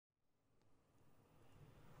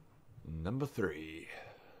Number 3.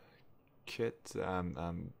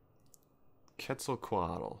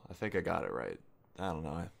 Quetzalcoatl. I think I got it right. I don't know.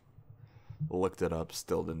 I looked it up,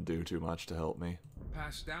 still didn't do too much to help me.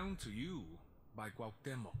 Passed down to you by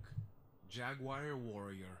Cuauhtemoc, Jaguar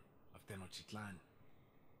warrior of Tenochtitlan.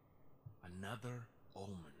 Another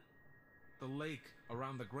omen. The lake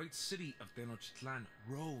around the great city of Tenochtitlan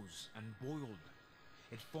rose and boiled.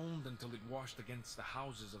 It foamed until it washed against the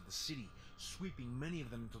houses of the city, sweeping many of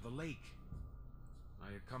them into the lake.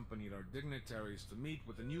 I accompanied our dignitaries to meet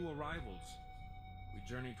with the new arrivals. We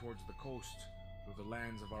journeyed towards the coast, through the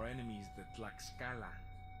lands of our enemies, the Tlaxcala.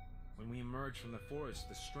 When we emerged from the forest,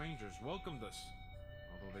 the strangers welcomed us,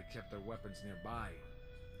 although they kept their weapons nearby.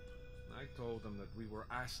 I told them that we were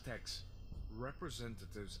Aztecs,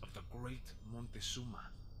 representatives of the great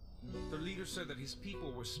Montezuma. Their leader said that his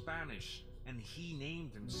people were Spanish, and he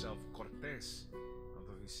named himself Cortés,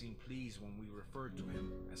 although he seemed pleased when we referred to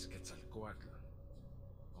him as Quetzalcoatl.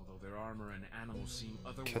 Although their armor and animals seem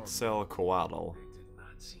otherworldly, Quetzalcoatl. they did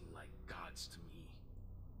not seem like gods to me.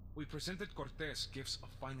 We presented Cortés gifts of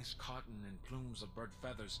finest cotton and plumes of bird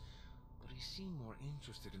feathers, but he seemed more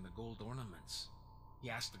interested in the gold ornaments. He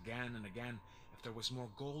asked again and again if there was more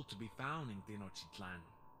gold to be found in Tenochtitlan.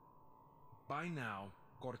 By now,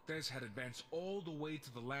 Cortés had advanced all the way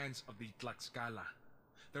to the lands of the Tlaxcala.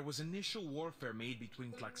 There was initial warfare made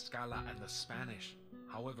between Tlaxcala and the Spanish.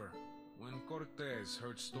 However, when Cortés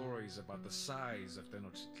heard stories about the size of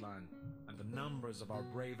Tenochtitlan and the numbers of our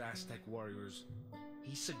brave Aztec warriors,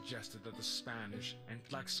 he suggested that the Spanish and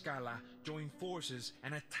Tlaxcala join forces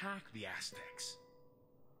and attack the Aztecs.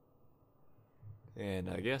 And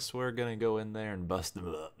I guess we're gonna go in there and bust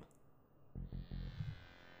them up.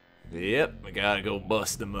 Yep, we gotta go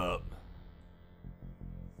bust them up.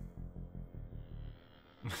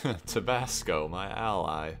 Tabasco, my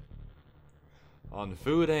ally. On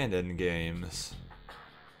food and in games.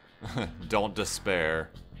 Don't despair.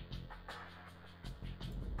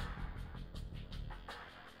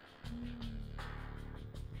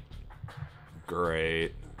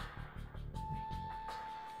 Great.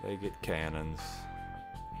 They get cannons.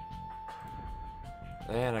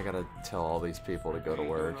 And I gotta tell all these people to go to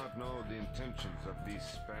work. We do not know the intentions of these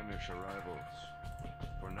Spanish arrivals.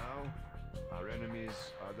 For now, our enemies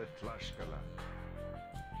are the Tlaxcala.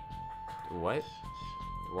 What?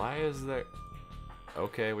 Why is there...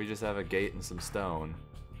 Okay, we just have a gate and some stone.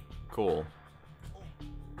 Cool.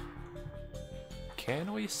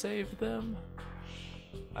 Can we save them?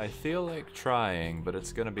 I feel like trying, but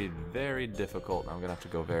it's gonna be very difficult. I'm gonna have to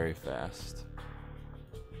go very fast.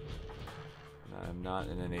 I'm not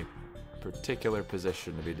in any particular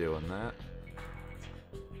position to be doing that.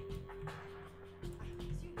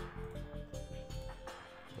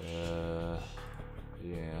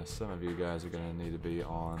 Yeah, some of you guys are gonna need to be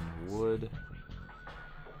on wood.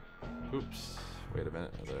 Oops. Wait a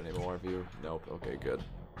minute. Are there any more of you? Nope. Okay, good.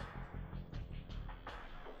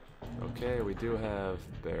 Okay, we do have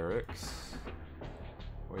barracks.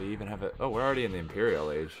 We even have a... Oh, we're already in the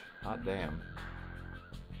Imperial Age. Hot damn.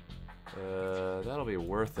 That'll be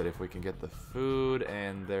worth it if we can get the food,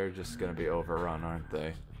 and they're just gonna be overrun, aren't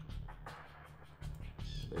they?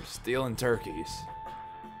 They're stealing turkeys.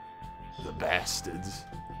 The bastards.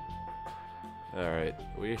 Alright,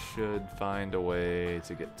 we should find a way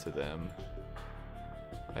to get to them.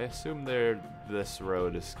 I assume this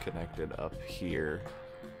road is connected up here.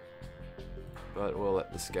 But we'll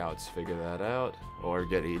let the scouts figure that out, or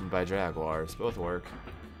get eaten by jaguars. Both work.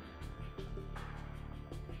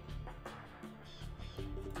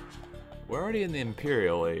 We're already in the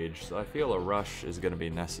Imperial Age, so I feel a rush is going to be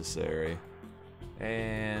necessary.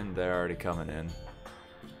 And they're already coming in.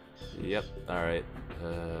 Yep, alright.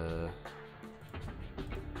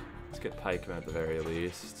 Let's get pikemen at the very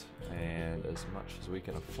least. And as much as we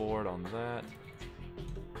can afford on that.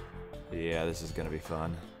 Yeah, this is going to be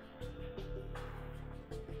fun.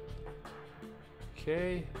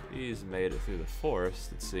 Okay, he's made it through the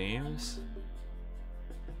forest, it seems.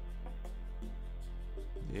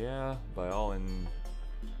 Yeah, by all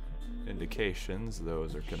indications,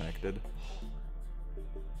 those are connected.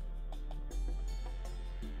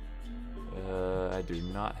 I do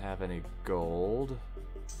not have any gold.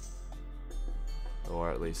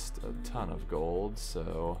 Or at least a ton of gold,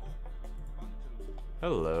 so...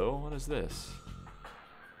 Hello, what is this?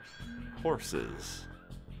 Horses.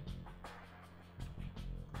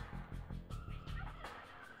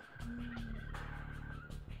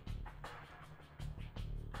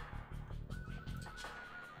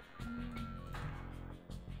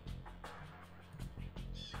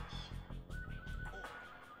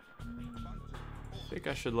 I think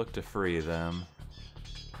I should look to free them.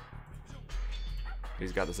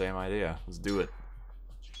 he's got the same idea. Let's do it.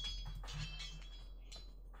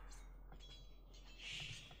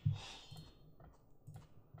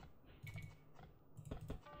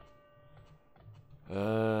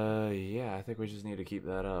 Yeah, I think we just need to keep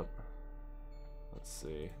that up. Let's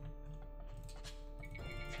see.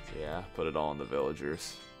 Yeah, put it all on the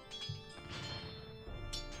villagers.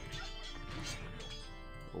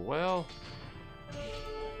 Well,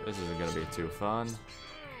 this isn't gonna be too fun.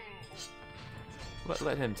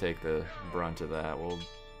 Let him take the brunt of that. We'll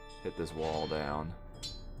hit this wall down.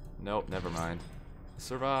 Nope, never mind.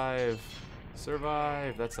 Survive!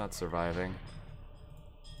 Survive! That's not surviving.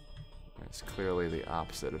 It's clearly the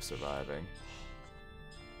opposite of surviving.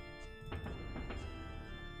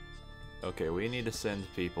 Okay, we need to send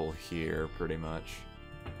people here, pretty much.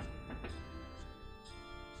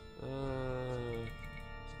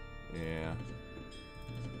 Yeah.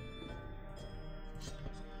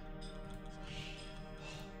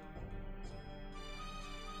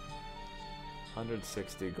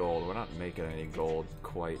 $160 gold. We're not making any gold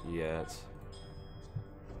quite yet.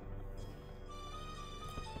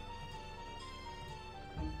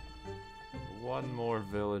 One more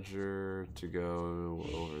villager to go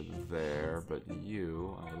over there, but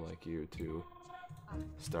you, I would like you to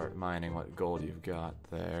start mining what gold you've got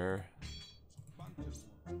there.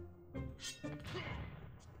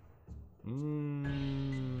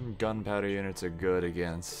 Gunpowder units are good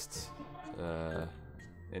against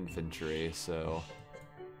infantry, so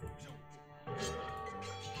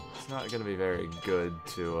it's not going to be very good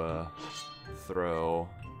to throw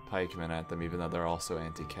pikemen at them, even though they're also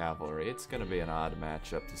anti-cavalry. It's going to be an odd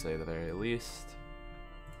matchup, to say the very least.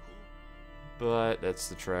 But that's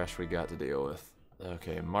the trash we got to deal with.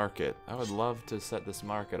 Okay, market. I would love to set this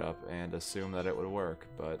market up and assume that it would work,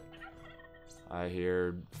 but I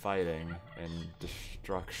hear fighting and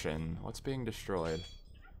destruction. What's being destroyed?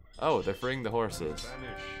 Oh, they're freeing the horses. The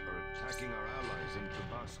Spanish are attacking our allies in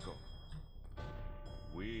Tabasco.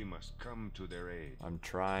 We must come to their aid. I'm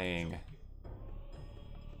trying.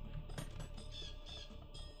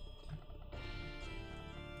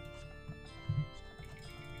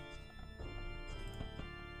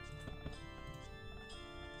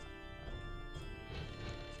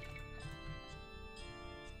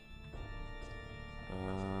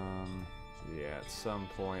 Yeah, at some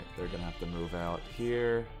point they're gonna have to move out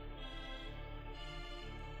here.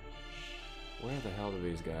 Where the hell do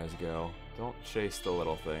these guys go? Don't chase the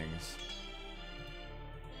little things.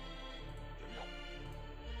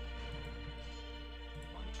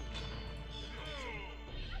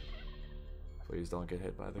 Please don't get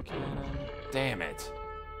hit by the cannon. Damn it!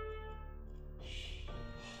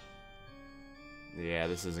 Yeah,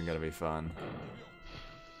 this isn't gonna be fun.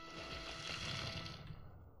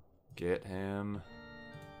 Get him.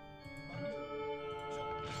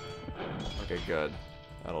 Okay, good.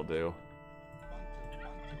 That'll do.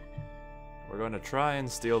 We're going to try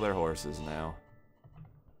and steal their horses now.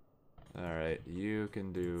 Alright, you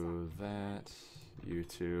can do that. You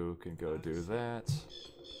two can go do that.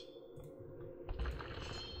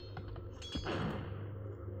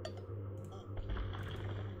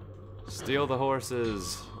 Steal the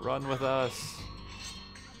horses! Run with us!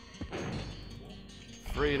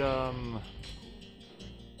 Freedom!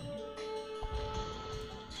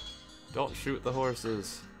 Don't shoot the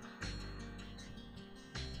horses.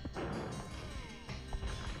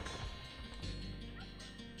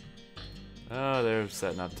 Oh, they're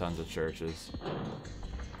setting up tons of churches.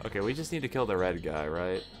 Okay, we just need to kill the red guy,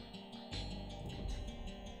 right?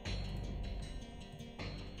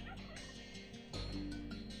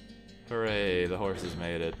 Hooray, the horses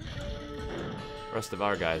made it. The rest of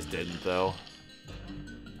our guys didn't, though.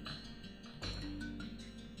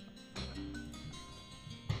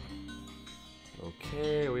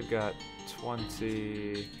 Okay, we've got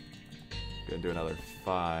 20. Gonna do another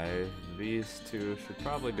 5. These two should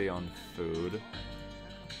probably be on food.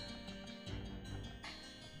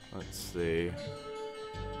 Let's see.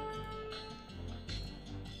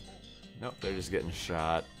 Nope, they're just getting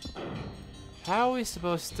shot. How are we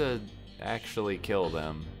supposed to actually kill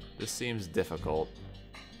them? This seems difficult.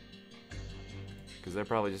 Because they're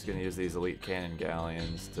probably just gonna use these elite cannon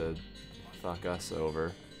galleons to fuck us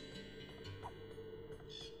over.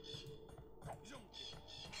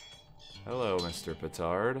 Hello, Mr.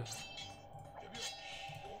 Petard.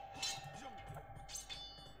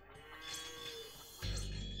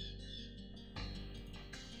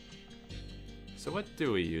 So what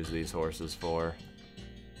do we use these horses for?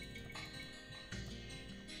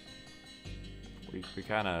 We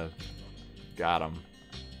kind of got them.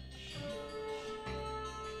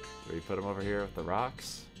 Do we put them over here with the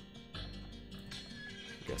rocks?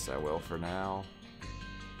 Guess I will for now.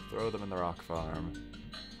 Throw them in the rock farm.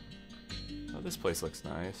 Oh, this place looks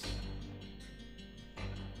nice.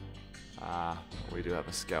 Ah, we do have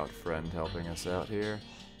a scout friend helping us out here.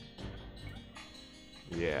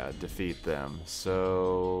 Yeah, defeat them.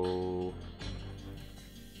 So...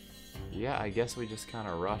 yeah, I guess we just kind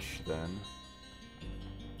of rush then.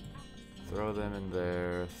 Throw them in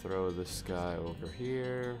there, throw this guy over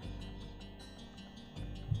here.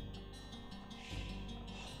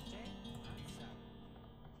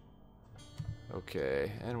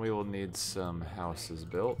 Okay, and we will need some houses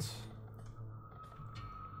built.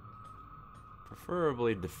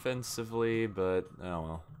 Preferably defensively, but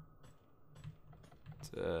oh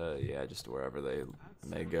well. Yeah, just wherever they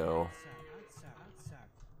may go.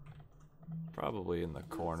 Probably in the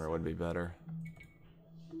corner would be better.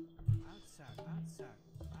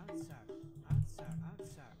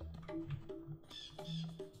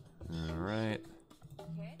 Alright.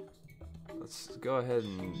 Let's go ahead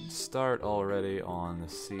and start already on the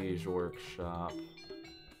siege workshop.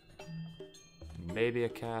 Maybe a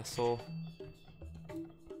castle.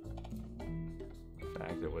 In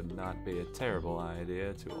fact, it would not be a terrible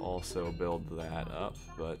idea to also build that up,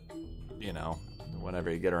 but, you know,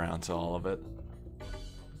 whenever you get around to all of it.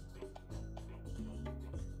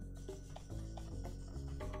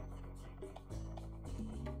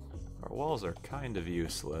 Our walls are kind of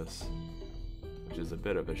useless, which is a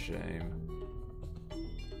bit of a shame.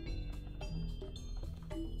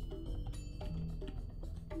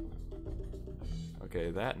 Okay,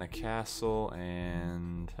 that and a castle,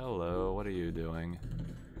 and hello, what are you doing?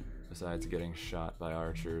 Besides getting shot by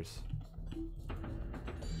archers.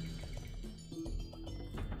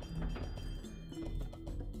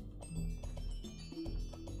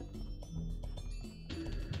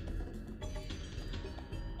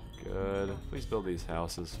 Good. Please build these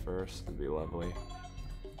houses first, it'd be lovely.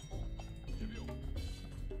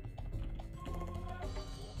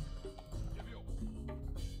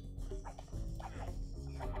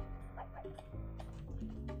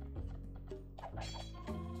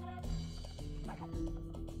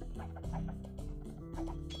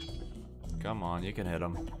 Come on, you can hit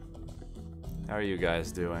them. How are you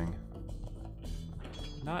guys doing?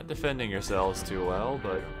 Not defending yourselves too well,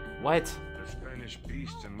 but... what? The Spanish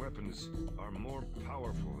beasts and weapons are more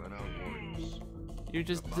powerful than our warriors. You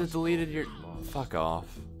just deleted your... fuck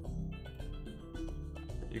off.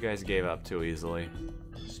 You guys gave up too easily.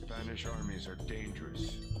 The Spanish armies are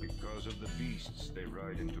dangerous because of the beasts they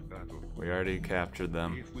ride into battle. We already captured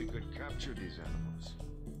them. If we could capture these animals,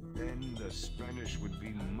 then the Spanish would be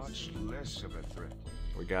much less of a threat.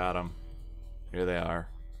 We got them. Here they are.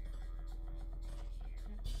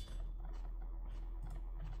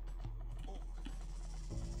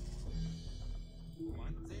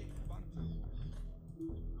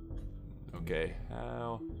 Okay,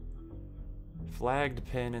 how... flagged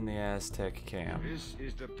pen in the Aztec camp. This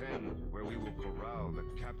is the pen where we will corral the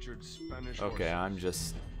captured Spanish Okay,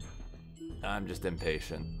 horses. I'm just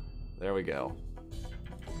impatient. There we go.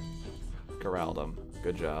 Corralled them.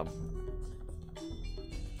 Good job.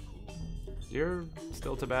 You're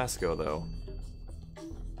still Tabasco, though.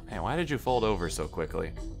 Man, why did you fold over so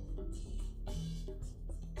quickly?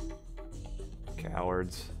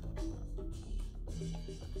 Cowards.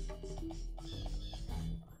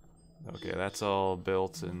 Okay, that's all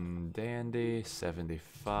built and dandy.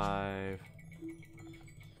 75.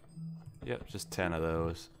 Yep, just 10 of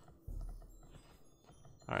those.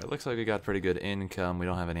 Alright, looks like we got pretty good income. We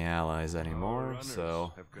don't have any allies anymore,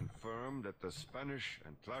 so... have confirmed that the Spanish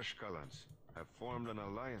and Tlaxcalans have formed an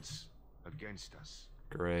alliance against us.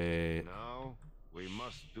 Great. Now, we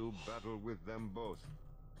must do battle with them both.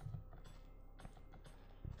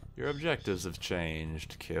 Your objectives have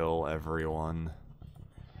changed. Kill everyone.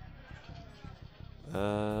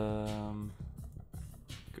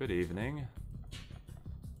 Good evening.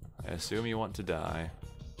 I assume you want to die.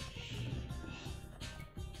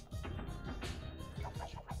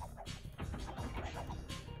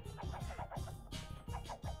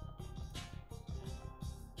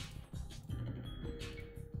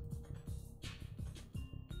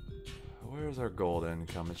 Where's our gold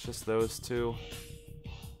income? It's just those two.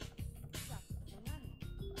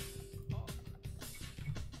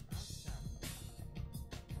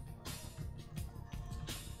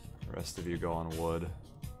 The rest of you go on wood.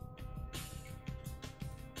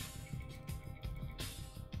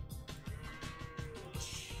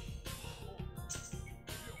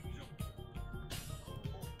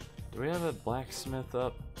 Do we have a blacksmith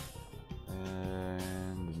up?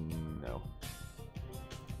 And no.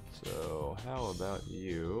 So how about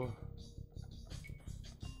you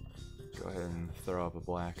Go ahead and throw up a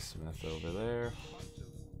blacksmith over there.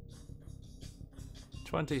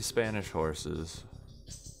 20 Spanish horses.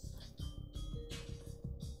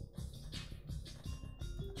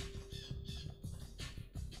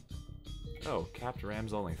 Oh, capped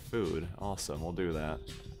ram's only food. Awesome, we'll do that.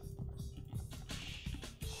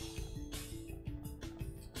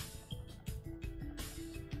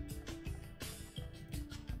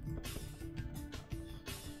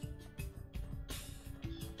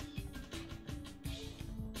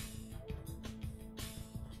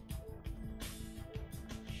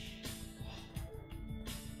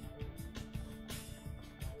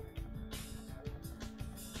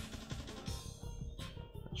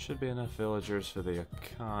 Should be enough villagers for the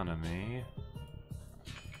economy.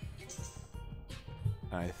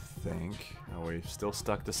 I think. Oh, we've still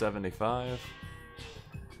stuck to 75.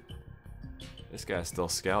 This guy's still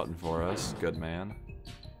scouting for us. Good man.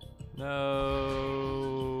 No.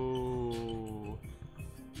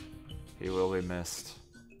 He will be missed.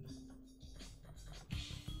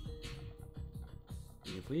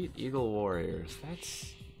 Elite Eagle Warriors.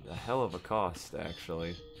 That's a hell of a cost,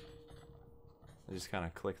 actually. I just kind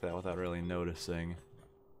of clicked that without really noticing.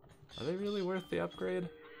 Are they really worth the upgrade?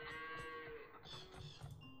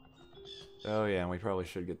 Oh yeah, and we probably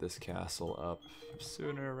should get this castle up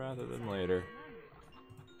sooner rather than later.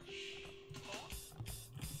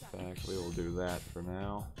 In fact, we will do that for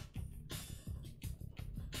now.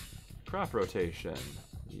 Crop rotation.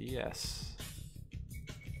 Yes.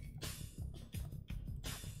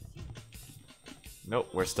 Nope,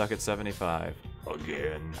 we're stuck at 75.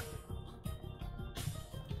 Again.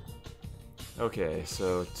 Okay,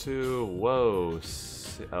 so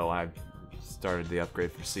oh, I started the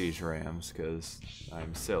upgrade for siege rams because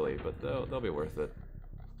I'm silly, but they'll be worth it.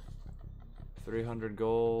 300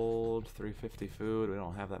 gold, 350 food. We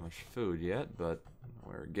don't have that much food yet, but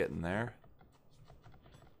we're getting there.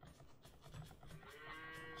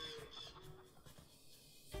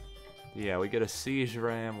 Yeah, we get a siege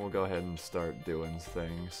ram, we'll go ahead and start doing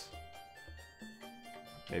things.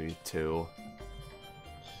 Maybe 2.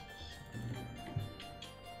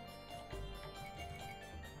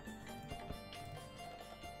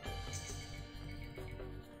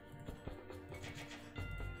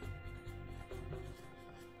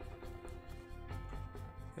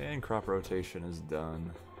 And crop rotation is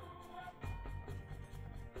done.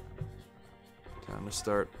 Time to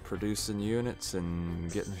start producing units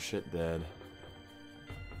and getting shit dead.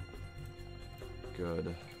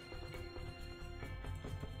 Good.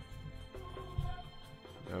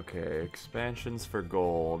 Okay, expansions for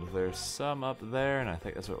gold. There's some up there, and I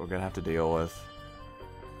think that's what we're gonna have to deal with.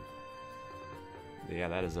 Yeah,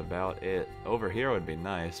 that is about it. Over here would be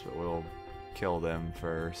nice, but we'll kill them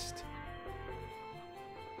first.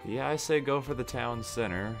 Yeah, I say go for the town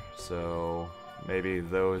center, so maybe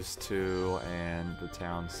those two and the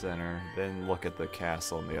town center, then look at the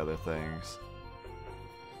castle and the other things.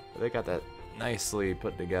 But they got that nicely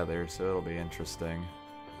put together, so it'll be interesting.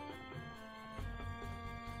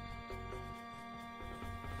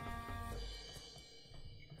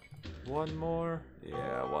 One more?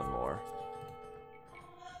 Yeah, one more.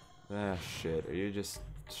 Ah, shit. Are you just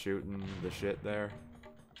shooting the shit there?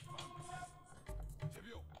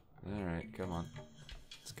 Alright, come on.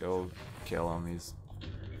 Let's go kill him.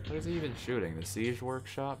 What is he even shooting? The siege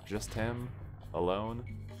workshop? Just him? Alone?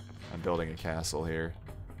 I'm building a castle here.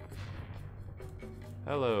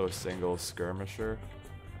 Hello, single skirmisher.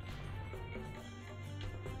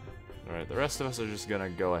 Alright, the rest of us are just gonna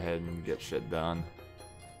go ahead and get shit done.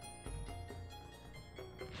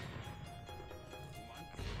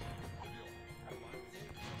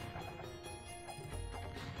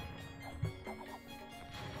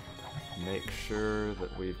 Make sure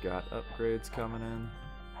that we've got upgrades coming in.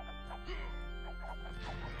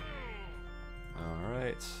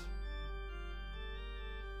 Alright.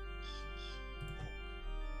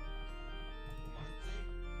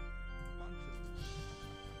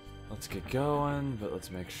 Let's get going, but let's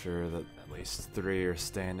make sure that at least 3 are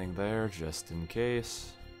standing there just in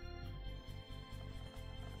case.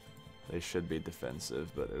 They should be defensive,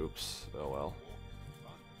 but oops, oh well.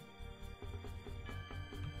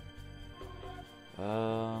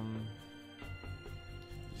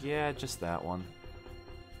 Yeah, just that one.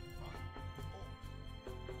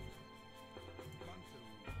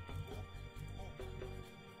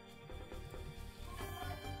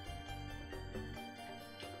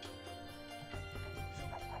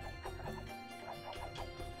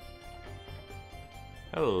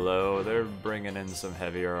 Hello, they're bringing in some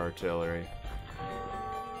heavier artillery.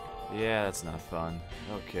 Yeah, that's not fun.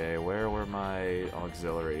 Okay, where were my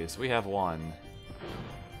auxiliaries? We have one.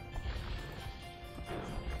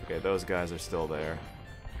 Okay, those guys are still there.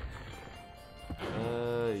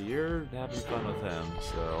 You're having fun with him,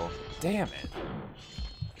 so... Damn it!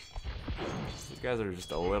 These guys are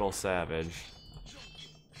just a little savage.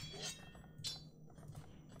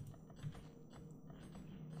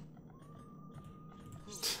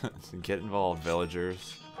 Get involved,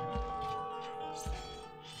 villagers.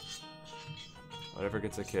 Whatever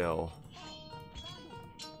gets a kill.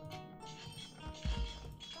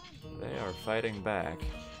 They are fighting back.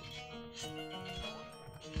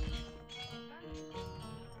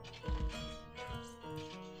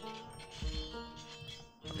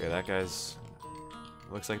 Okay, that guy's...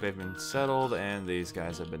 Looks like they've been settled, and these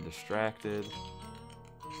guys have been distracted.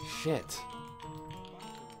 Shit.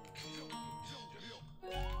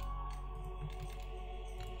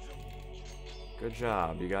 Good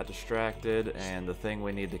job, you got distracted, and the thing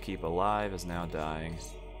we need to keep alive is now dying.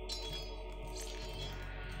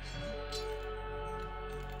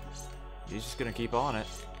 He's just gonna keep on it.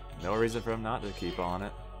 No reason for him not to keep on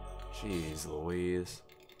it. Jeez Louise.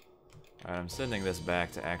 Alright, I'm sending this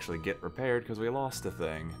back to actually get repaired because we lost a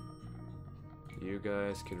thing. You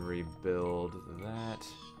guys can rebuild that.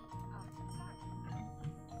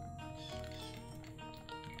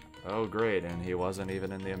 Oh great, and he wasn't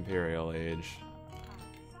even in the Imperial Age.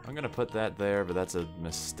 I'm gonna put that there, but that's a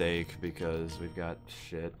mistake because we've got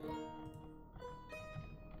shit.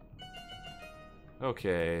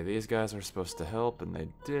 Okay, these guys are supposed to help and they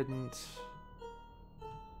didn't.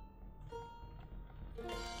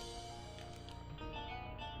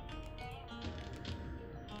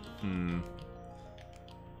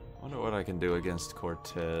 Wonder what I can do against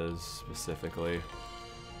Cortez specifically.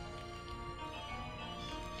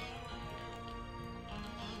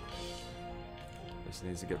 This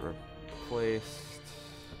needs to get replaced.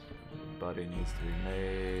 Buddy needs to be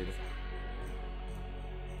made.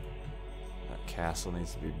 That castle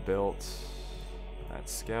needs to be built. That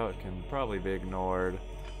scout can probably be ignored.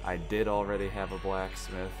 I did already have a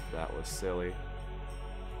blacksmith. That was silly.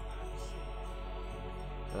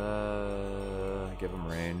 Give him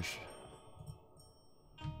range.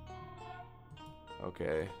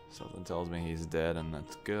 Okay, something tells me he's dead, and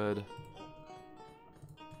that's good.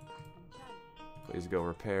 Please go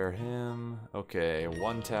repair him. Okay,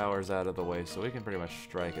 one tower's out of the way, so we can pretty much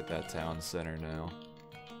strike at that town center now.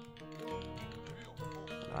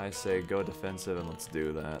 I say go defensive, and let's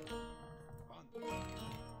do that.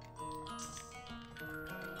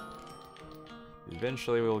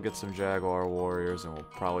 Eventually we'll get some Jaguar warriors and we'll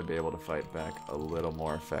probably be able to fight back a little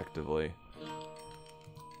more effectively.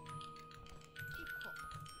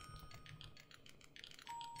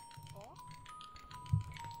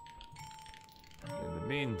 In the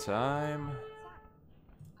meantime...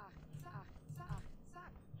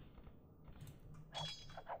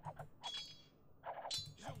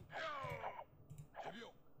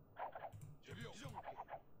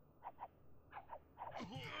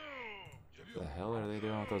 What the hell are they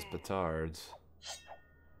doing with those petards?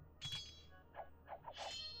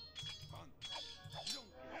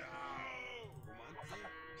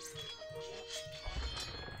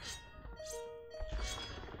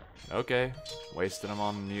 Okay, wasting them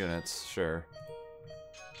on units, sure.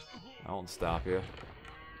 I won't stop you.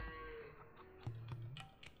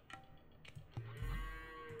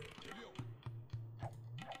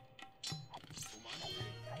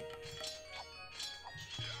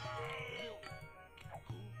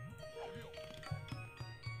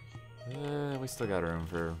 We still got room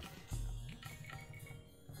for...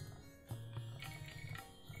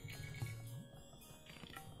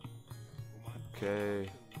 Okay.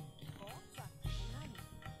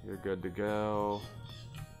 You're good to go.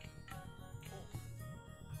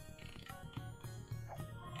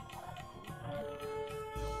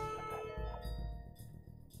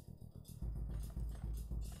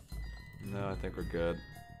 No, I think we're good.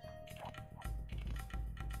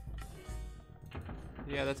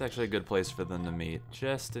 Yeah, that's actually a good place for them to meet,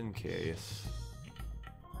 just in case.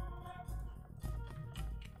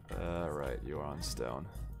 Right, you are on stone.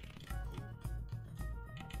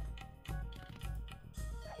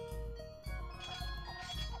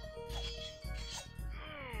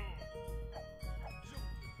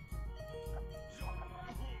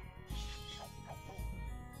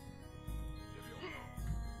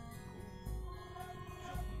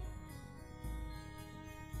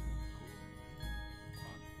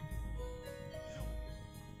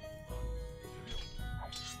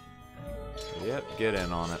 Yep, get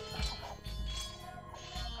in on it.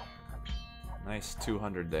 Nice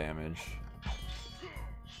 200 damage.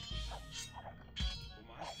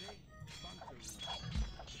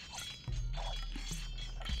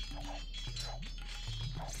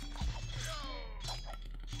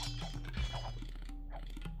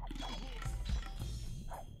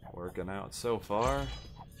 working out so far.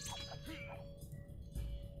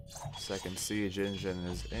 Second siege engine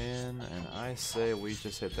is in, and I say we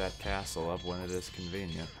just hit that castle up when it is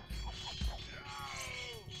convenient.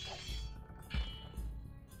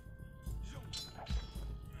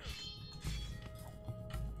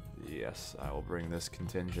 Yes, I will bring this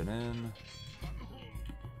contingent in.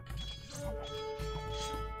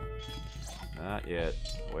 Not yet.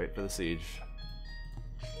 Wait for the siege.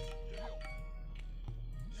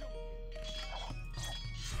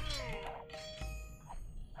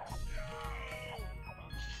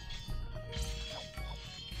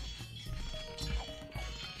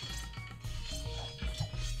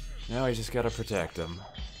 Now we just gotta protect him.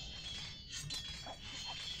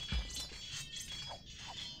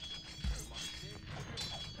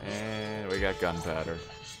 And we got gunpowder.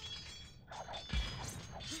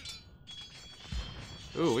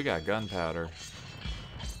 Ooh, we got gunpowder.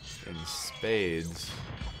 In spades.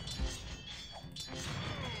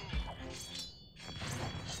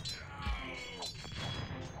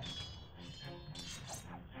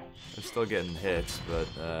 They're still getting hits, but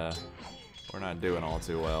we're not doing all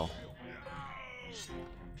too well.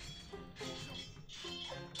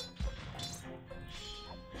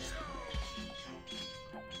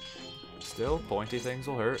 Still, pointy things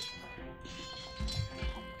will hurt.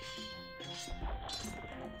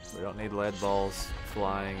 We don't need lead balls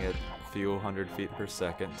flying at a few hundred feet per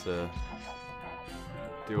second to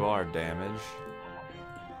do our damage.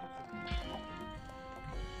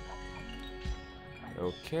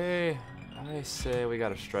 Okay, I say we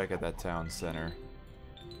gotta strike at that town center.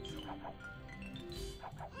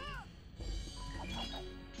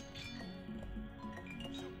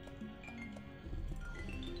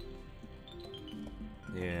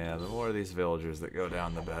 Yeah, the more of these villagers that go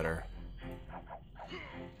down, the better.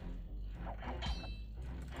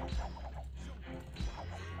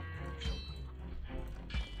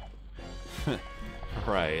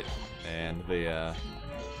 Right, and the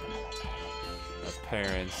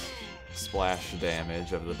apparent splash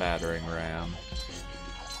damage of the battering ram.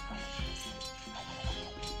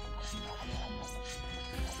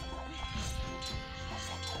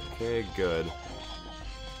 Okay, good.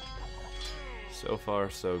 So far,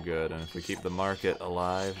 so good, and if we keep the market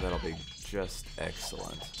alive, that'll be just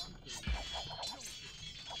excellent.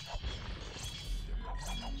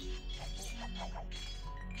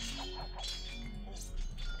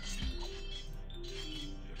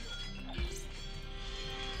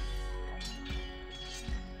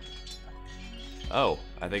 Oh,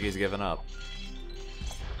 I think he's given up.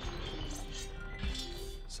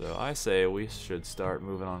 So I say we should start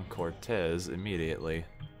moving on Cortez immediately.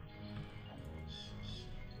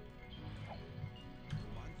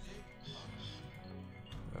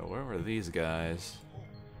 Where were these guys?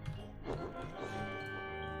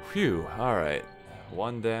 Phew, alright.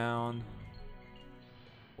 One down.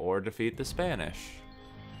 Or defeat the Spanish.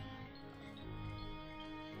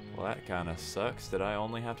 Well, that kind of sucks. Did I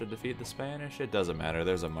only have to defeat the Spanish? It doesn't matter.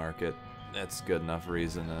 There's a market. That's good enough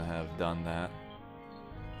reason to have done that.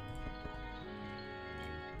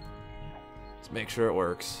 Let's make sure it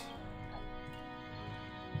works.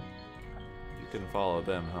 You can follow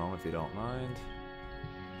them home if you don't mind.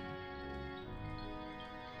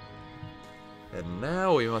 And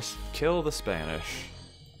now we must kill the Spanish.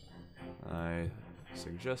 I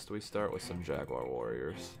suggest we start with some Jaguar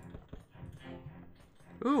warriors.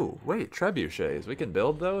 Ooh, wait, trebuchets. We can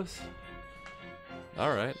build those?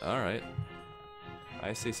 Alright, alright.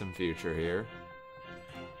 I see some future here.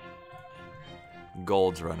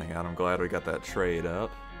 Gold's running out. I'm glad we got that trade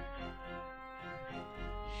up.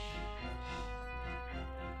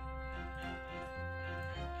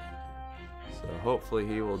 So hopefully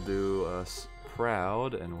he will do us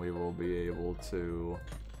proud, and we will be able to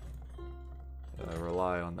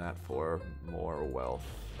rely on that for more wealth.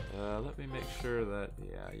 Let me make sure that,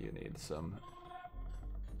 yeah, you need some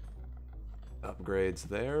upgrades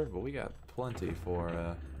there, but we got plenty for,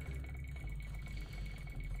 and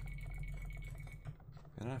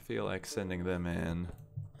I feel like sending them in.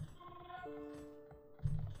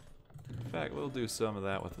 In fact, we'll do some of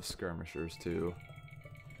that with the skirmishers too.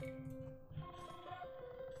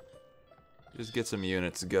 Just get some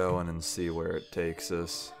units going and see where it takes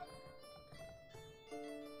us.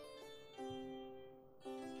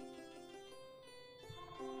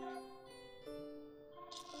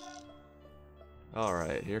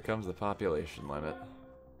 Alright, here comes the population limit.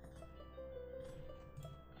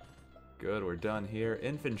 Good, we're done here.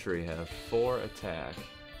 Infantry have 4 attack.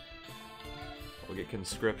 We'll get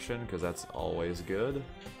conscription, because that's always good.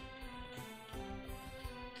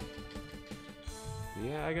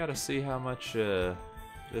 Yeah, I gotta see how much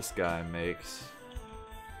this guy makes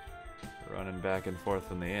running back and forth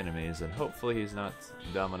from the enemies, and hopefully he's not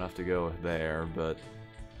dumb enough to go there, but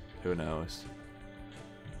who knows.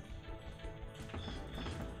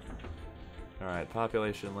 Alright,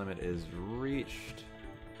 population limit is reached.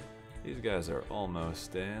 These guys are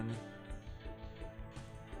almost in.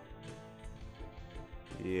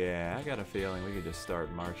 Yeah, I got a feeling we could just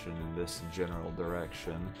start marching in this general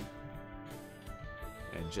direction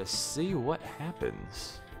and just see what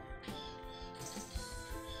happens.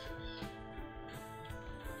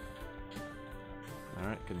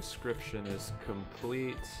 Alright, conscription is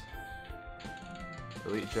complete.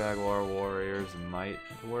 Elite Jaguar Warriors might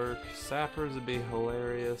work. Sappers would be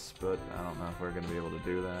hilarious, but I don't know if we're going to be able to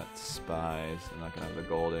do that. Spies, I'm not going to have the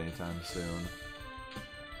gold anytime soon.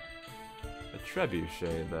 A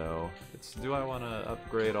trebuchet, though. Do I want to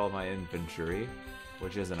upgrade all my infantry,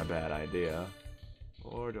 which isn't a bad idea,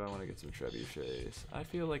 or do I want to get some trebuchets? I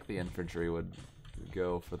feel like the infantry would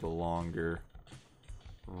go for the longer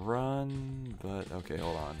run, but okay,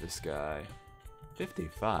 hold on. This guy,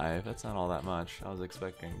 55. That's not all that much. I was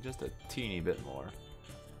expecting just a teeny bit more.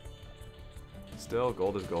 Still,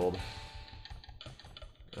 gold is gold.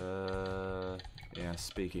 Yeah.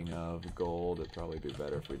 Speaking of gold, it'd probably be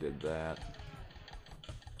better if we did that.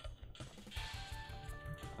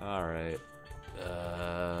 Alright.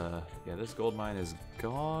 Yeah, this gold mine is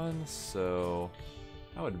gone, so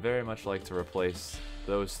I would very much like to replace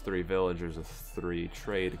those 3 villagers with 3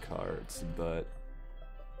 trade cards, but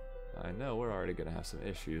I know we're already going to have some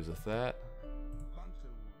issues with that.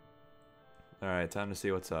 Alright, time to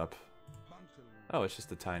see what's up. Oh, it's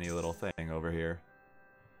just a tiny little thing over here.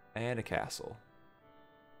 And a castle.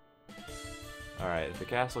 Alright, if the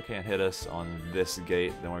castle can't hit us on this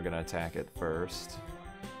gate, then we're going to attack it first.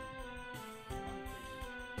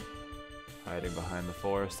 Hiding behind the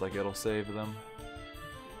forest like it'll save them.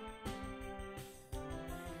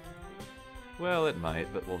 Well, it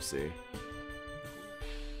might, but we'll see.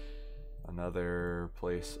 Another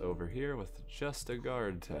place over here with just a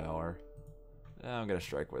guard tower. I'm gonna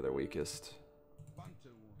strike where they're weakest.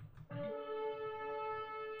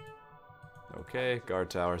 Okay, guard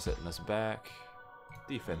tower's hitting us back.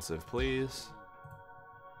 Defensive, please.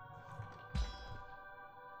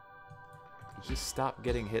 Just stop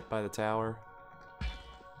getting hit by the tower.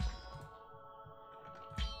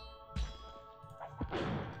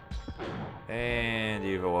 And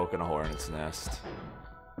you've awoken a hornet's nest.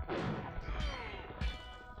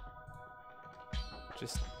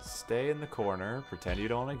 Just stay in the corner, pretend you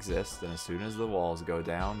don't exist, and as soon as the walls go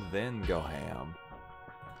down, then go ham.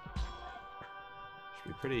 Should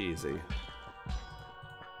be pretty easy.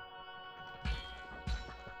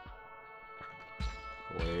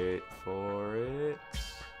 Wait for it.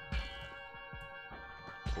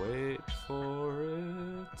 Wait for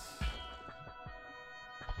it.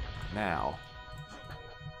 Now.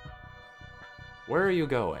 Where are you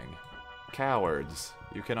going? Cowards.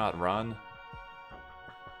 You cannot run.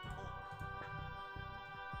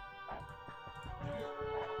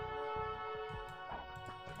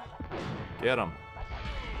 Get him.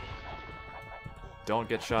 Don't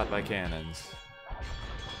get shot by cannons.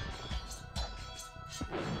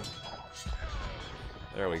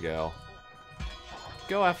 There we go.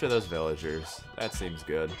 Go after those villagers. That seems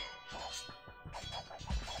good.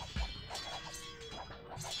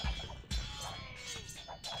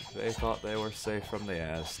 They thought they were safe from the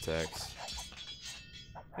Aztecs.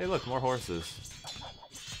 Hey look, more horses.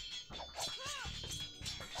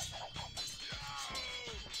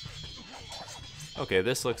 Okay,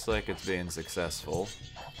 this looks like it's being successful.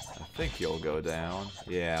 I think you'll go down.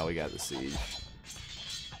 Yeah, we got the siege.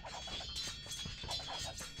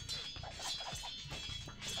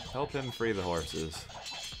 Help him free the horses.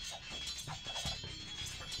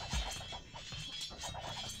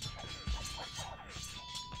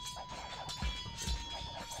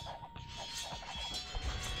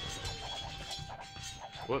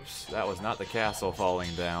 Whoops, that was not the castle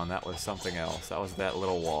falling down, that was something else. That was that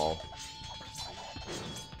little wall.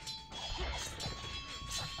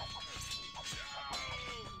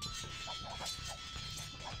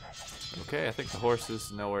 Okay, I think the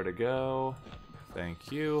horses know where to go.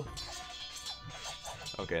 Thank you.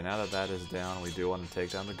 Okay, now that that is down, we do want to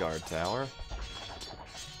take down the guard tower.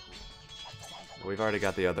 We've already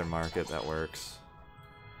got the other market, that works.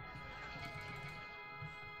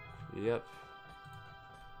 Yep.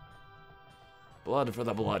 Blood for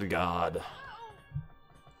the blood god.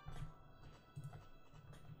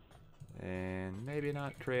 And maybe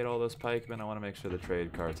not create all those pikemen. I want to make sure the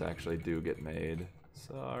trade carts actually do get made.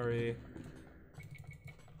 Sorry.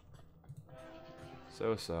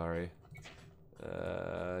 So sorry.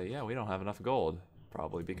 Yeah, we don't have enough gold.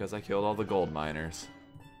 Probably because I killed all the gold miners.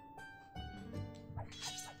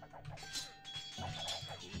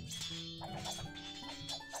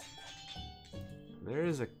 There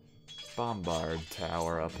is a bombard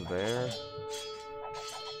tower up there.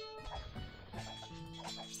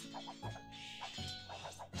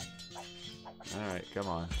 Alright, come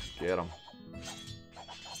on. Get him.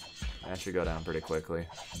 That should go down pretty quickly.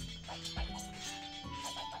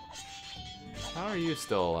 How are you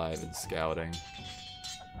still alive and scouting?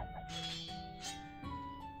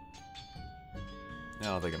 I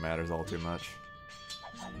don't think it matters all too much.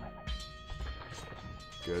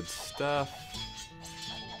 Good stuff.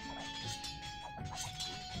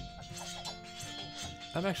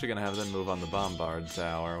 I'm actually going to have them move on the bombard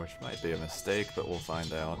tower, which might be a mistake, but we'll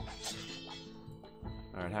find out.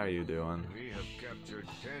 Alright, how are you doing? We have captured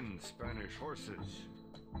 10 Spanish horses.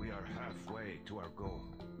 We are halfway to our goal.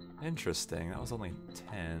 Interesting, that was only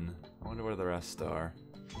 10. I wonder where the rest are.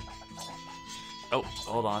 Oh,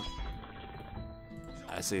 hold on.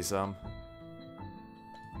 I see some.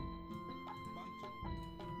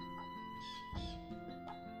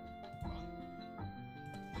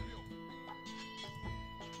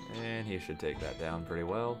 And he should take that down pretty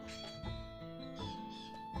well.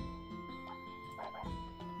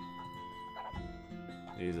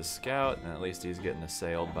 He's a scout, and at least he's getting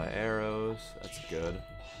assailed by arrows. That's good.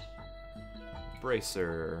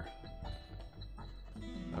 Bracer.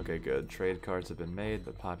 Okay, good. Trade cards have been made.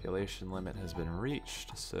 The population limit has been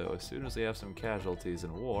reached. So as soon as we have some casualties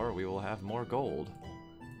in war, we will have more gold.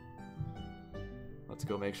 Let's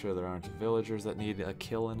go make sure there aren't villagers that need a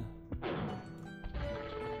killing.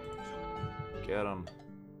 Get them.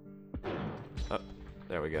 Oh,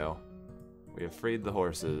 there we go. We have freed the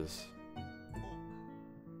horses.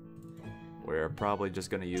 We're probably just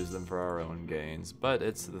going to use them for our own gains, but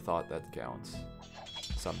it's the thought that counts.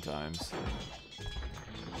 Sometimes.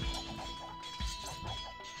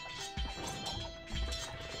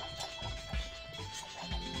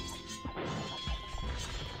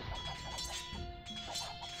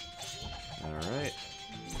 Alright.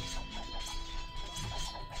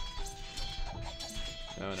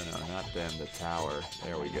 No, not them, the tower.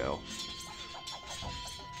 There we go.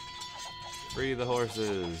 Free the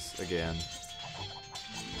horses again.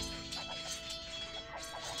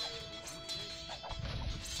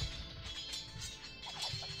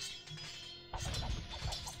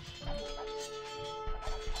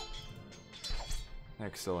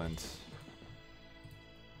 Excellent.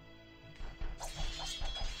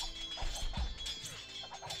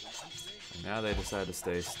 And now they decide to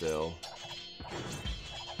stay still.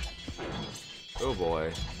 Oh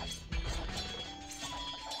boy.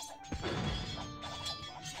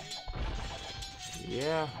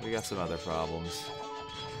 Yeah, we got some other problems.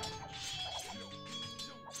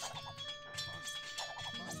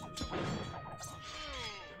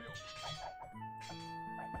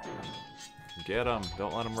 Get him!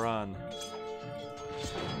 Don't let him run.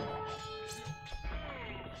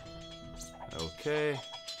 Okay.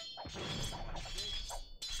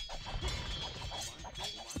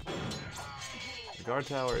 The guard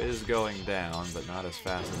tower is going down, but not as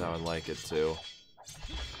fast as I would like it to.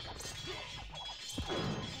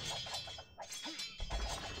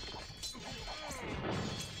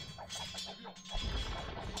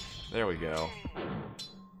 There we go.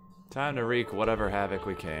 Time to wreak whatever havoc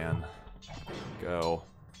we can. Go.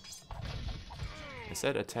 I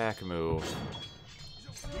said attack move.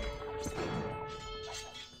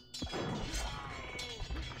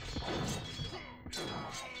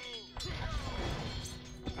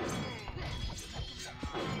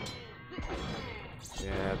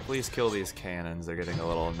 Yeah, please kill these cannons. They're getting a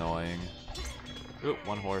little annoying. Oop,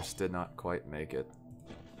 one horse did not quite make it.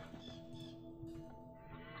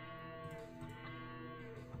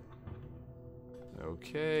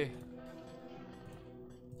 Okay.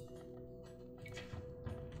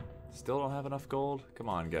 Still don't have enough gold? Come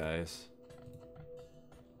on, guys.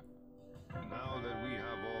 Now that we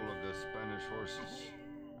have all of the Spanish horses,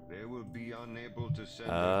 they will be unable to send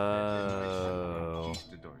their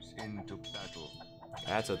conquistadors into battle.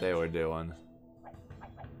 That's what they were doing.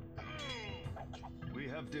 We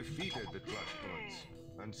have defeated the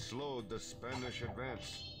Tlaxcalans and slowed the Spanish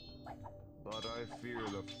advance. But I fear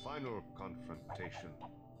the final confrontation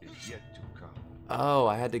is yet to come. Oh,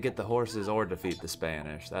 I had to get the horses or defeat the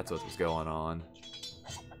Spanish. That's what was going on.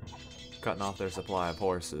 Cutting off their supply of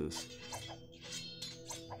horses.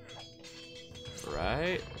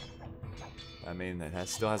 Right? I mean, it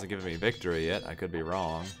still hasn't given me victory yet. I could be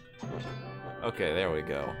wrong. Okay, there we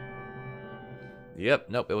go. Yep,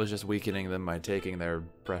 nope, it was just weakening them by taking their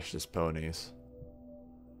precious ponies.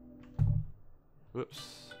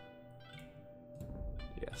 Whoops.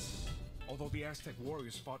 Yes. Although the Aztec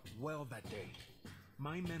warriors fought well that day,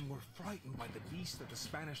 my men were frightened by the beast that the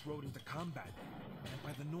Spanish rode into combat, and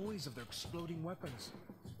by the noise of their exploding weapons.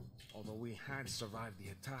 Although we had survived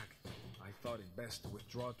the attack, I thought it best to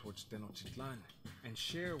withdraw towards Tenochtitlan and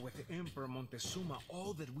share with the Emperor Montezuma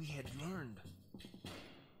all that we had learned.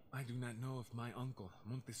 I do not know if my uncle,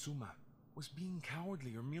 Montezuma, was being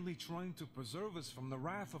cowardly or merely trying to preserve us from the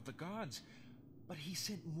wrath of the gods, but he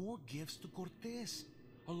sent more gifts to Cortés,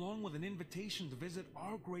 along with an invitation to visit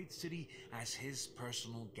our great city as his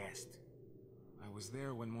personal guest. I was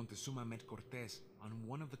there when Montezuma met Cortés on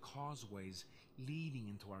one of the causeways leading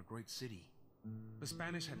into our great city. The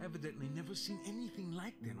Spanish had evidently never seen anything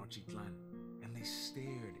like Tenochtitlan, and they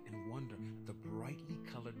stared in wonder at the brightly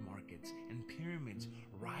colored markets and pyramids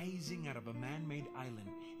rising out of a man-made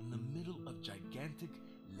island in the middle of gigantic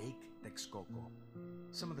Lake Texcoco.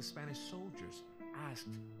 Some of the Spanish soldiers asked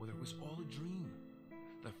whether it was all a dream,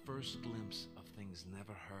 the first glimpse of things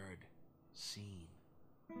never heard, seen,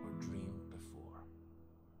 or dreamed before.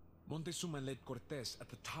 Montezuma led Cortés at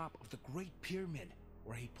the top of the Great Pyramid,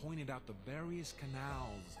 where he pointed out the various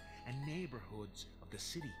canals and neighborhoods of the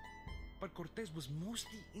city. But Cortés was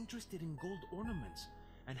mostly interested in gold ornaments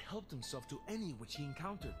and helped himself to any which he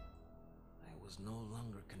encountered. I was no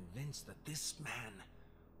longer convinced that this man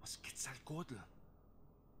was Quetzalcoatl.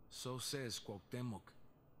 So says Cuauhtémoc,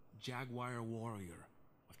 jaguar warrior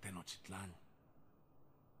of Tenochtitlan.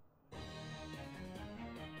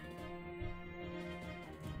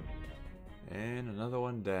 And another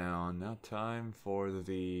one down. Now time for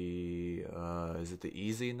the, is it the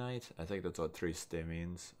easy night? I think that's what 3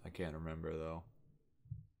 means. I can't remember though.